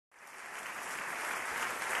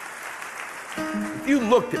If you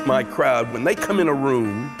looked at my crowd, when they come in a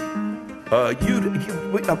room, I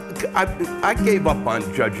gave up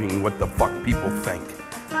on judging what the fuck people think.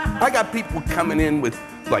 I got people coming in with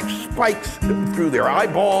like spikes through their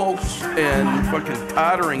eyeballs and fucking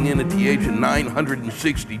tottering in at the age of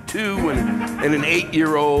 962 and an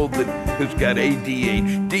 8-year-old that has got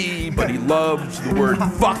ADHD, but he loves the word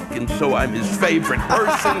fuck, and so I'm his favorite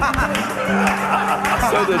person.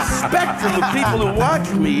 So the spectrum of people who watch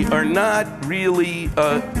me are not really,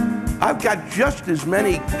 I've got just as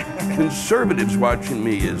many conservatives watching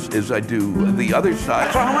me as I do the other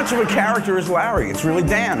side. So how much of a character is Larry? It's really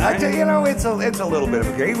Dan, right? I tell you, you know, it's a little bit of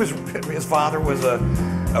a character. His father was a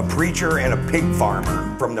preacher and a pig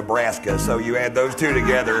farmer from Nebraska, so you add those two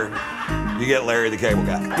together, you get Larry the Cable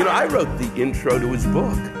Guy. You know, I wrote the intro to his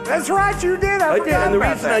book. That's right, you did. I did, and the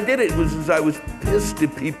reason I did it was I was pissed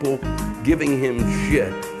at people giving him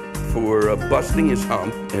shit for busting his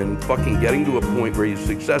hump and fucking getting to a point where he's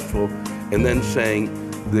successful and then saying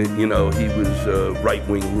that, you know, he was a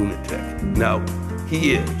right-wing lunatic. Now,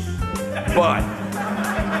 he is, but,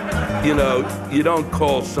 you know, you don't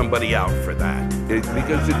call somebody out for that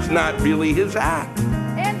because it's not really his act.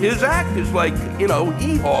 His act is like, you know,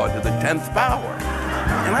 hee-haw to the 10th power.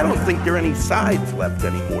 And I don't think there are any sides left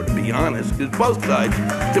anymore, to be honest, because both sides,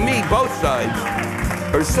 to me, both sides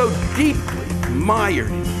are so deeply mired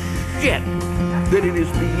in shit that it is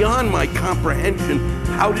beyond my comprehension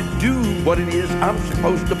how to do what it is I'm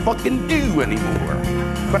supposed to fucking do anymore.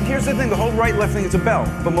 But here's the thing, the whole right-left thing is a bell,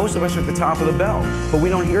 but most of us are at the top of the bell. But we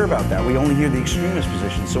don't hear about that. We only hear the extremist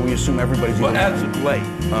position, so we assume everybody's well, as of late,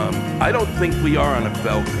 I don't think we are on a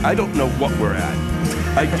bell. I don't know what we're at.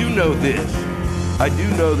 I do know this. I do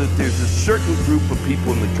know that there's a certain group of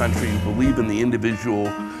people in the country who believe in the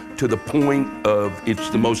individual to the point of it's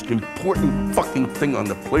the most important fucking thing on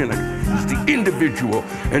the planet. It's the individual,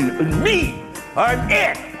 and me, I'm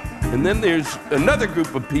it. And then there's another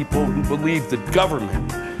group of people who believe that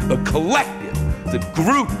government, a collective, the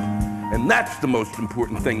group, and that's the most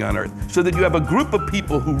important thing on earth. So that you have a group of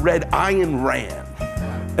people who read Ayn Rand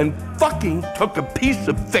and fucking took a piece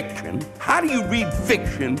of fiction. How do you read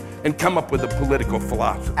fiction and come up with a political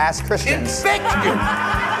philosophy? Ask Christians. It's fiction.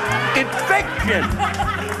 It's fiction.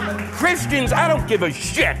 Christians, I don't give a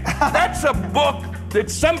shit. That's a book that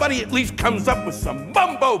somebody at least comes up with some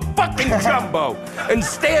mumbo fucking jumbo and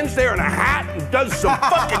stands there in a hat and does some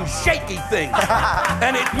fucking shaky things.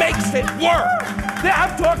 And it makes it work.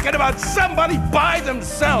 I'm talking about somebody by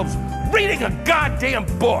themselves reading a goddamn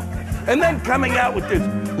book and then coming out with this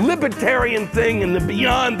libertarian thing and the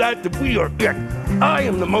beyond that we are it. I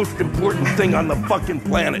am the most important thing on the fucking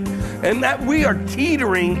planet. And that we are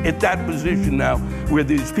teetering at that position now where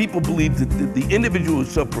these people believe that the individual is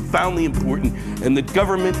so profoundly important and the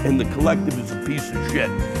government and the collective is a piece of shit.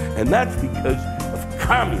 And that's because of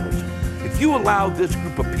communism. If you allow this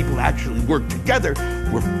group of people to actually work together,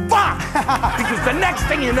 we're fucked. Because the next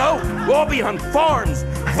thing you know, we'll all be on farms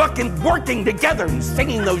fucking working together and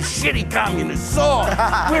singing those shitty communist songs.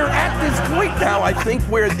 We're at this point now, I think,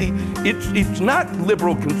 where it's not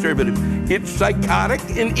liberal conservative, it's psychotic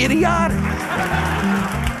and idiotic.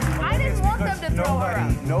 I didn't want them to throw her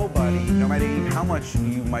out. Nobody, no matter how much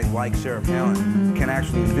you might like Sarah Palin, can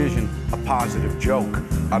actually envision a positive joke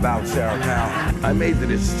about Sarah Palin. I made the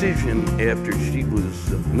decision after she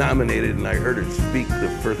was nominated and I heard her speak the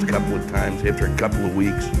first couple of times after a couple of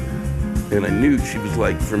weeks. And I knew she was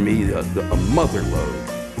like, for me, a mother load.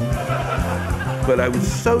 But I was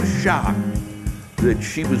so shocked that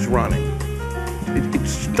she was running. It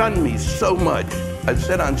stunned me so much. I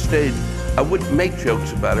said on stage, I wouldn't make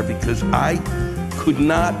jokes about her because I could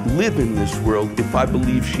not live in this world if I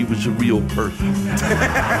believed she was a real person.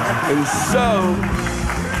 And so,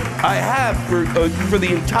 I have, for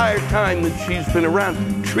the entire time that she's been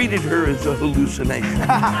around, treated her as a hallucination.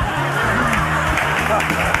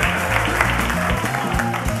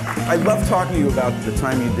 I love talking to you about the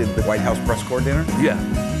time you did the White House press corps dinner. Yeah.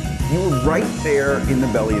 You were right there in the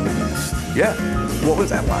belly of the beast. Yeah. What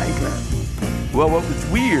was that like? Well, what was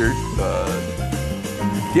weird,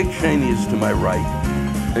 Dick Cheney is to my right,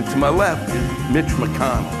 and to my left is Mitch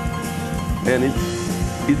McConnell. And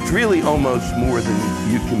it's really almost more than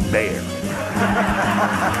you can bear.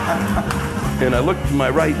 And I look to my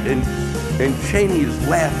right, and Cheney is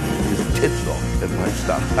laughing his tits off at my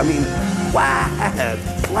stuff. I mean, wow,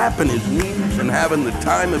 slapping his knees and having the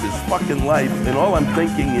time of his fucking life, and all I'm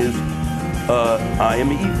thinking is, I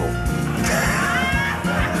am evil.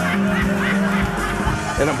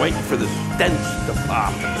 And I'm waiting for the stents to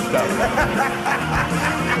pop and stuff.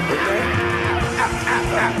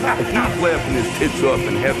 He's laughing his tits off,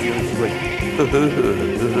 and half the audience is like,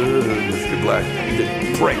 Mr. Black, he just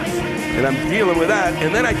breaks. And I'm dealing with that,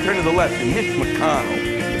 and then I turn to the left, and Mitch McConnell,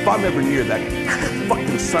 if I'm ever near that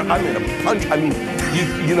fucking son, I'm gonna punch. I mean,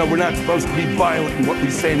 you know, we're not supposed to be violent in what we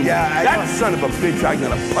say anymore. Yeah, that son of a bitch, I'm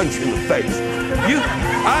gonna punch in the face.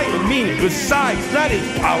 I mean it. Besides, not his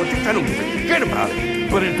politics, I don't give a shit about it.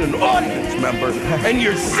 But as an audience member, and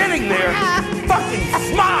you're sitting there, fucking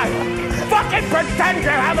smile. Fucking pretend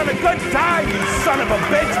you're having a good time, you son of a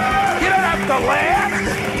bitch. You don't have to laugh.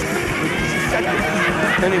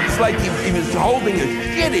 And it was like he was holding a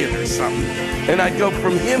shit in or something. And I'd go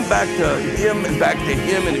from him back to him and back to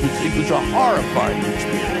him, and it was a horrifying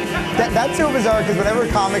experience. That's so bizarre, because whenever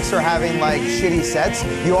comics are having like shitty sets,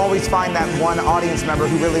 you always find that one audience member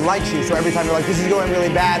who really likes you. So every time you're like, this is going really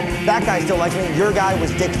bad, that guy still likes me. Your guy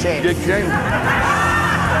was Dick Cheney. Dick Cheney.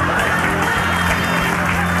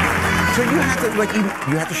 So you have to, like,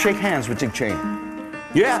 you have to shake hands with Dick Cheney.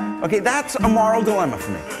 Yeah. Okay, that's a moral dilemma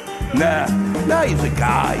for me. Nah, he's a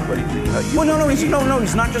guy, but he's Well, no, he's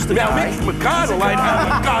not just a now, guy. Mitch McConnell, I'd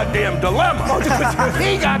have a goddamn dilemma.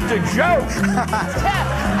 He got the joke.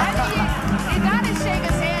 You gotta shake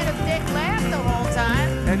his hand if Dick laughed the whole time.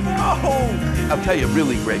 And I'll tell you a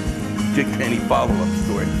really great Dick Cheney follow-up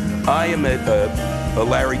story. I am at a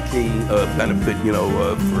Larry King benefit,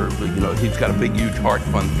 for, he's got a big, huge heart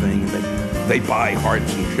fund thing. And they buy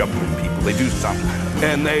hearts and shove them in people. They do something.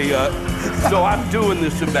 And so I'm doing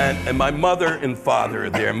this event, and my mother and father are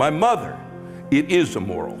there. My mother, it is a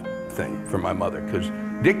moral thing for my mother, because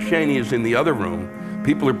Dick Cheney is in the other room.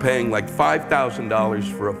 People are paying like $5,000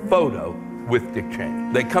 for a photo with Dick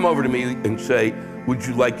Cheney. They come over to me and say, would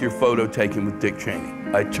you like your photo taken with Dick Cheney?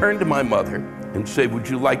 I turn to my mother and say, would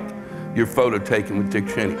you like your photo taken with Dick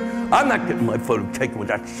Cheney? I'm not getting my photo taken with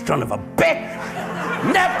that son of a bitch.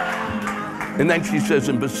 Never. And then she says,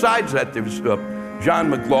 and besides that, there's John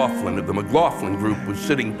McLaughlin of the McLaughlin Group was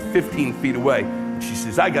sitting 15 feet away. And she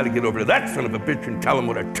says, I got to get over to that son of a bitch and tell him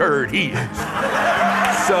what a turd he is.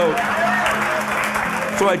 So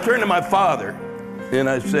I turn to my father and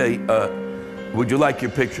I say, would you like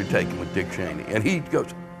your picture taken with Dick Cheney? And he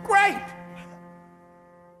goes,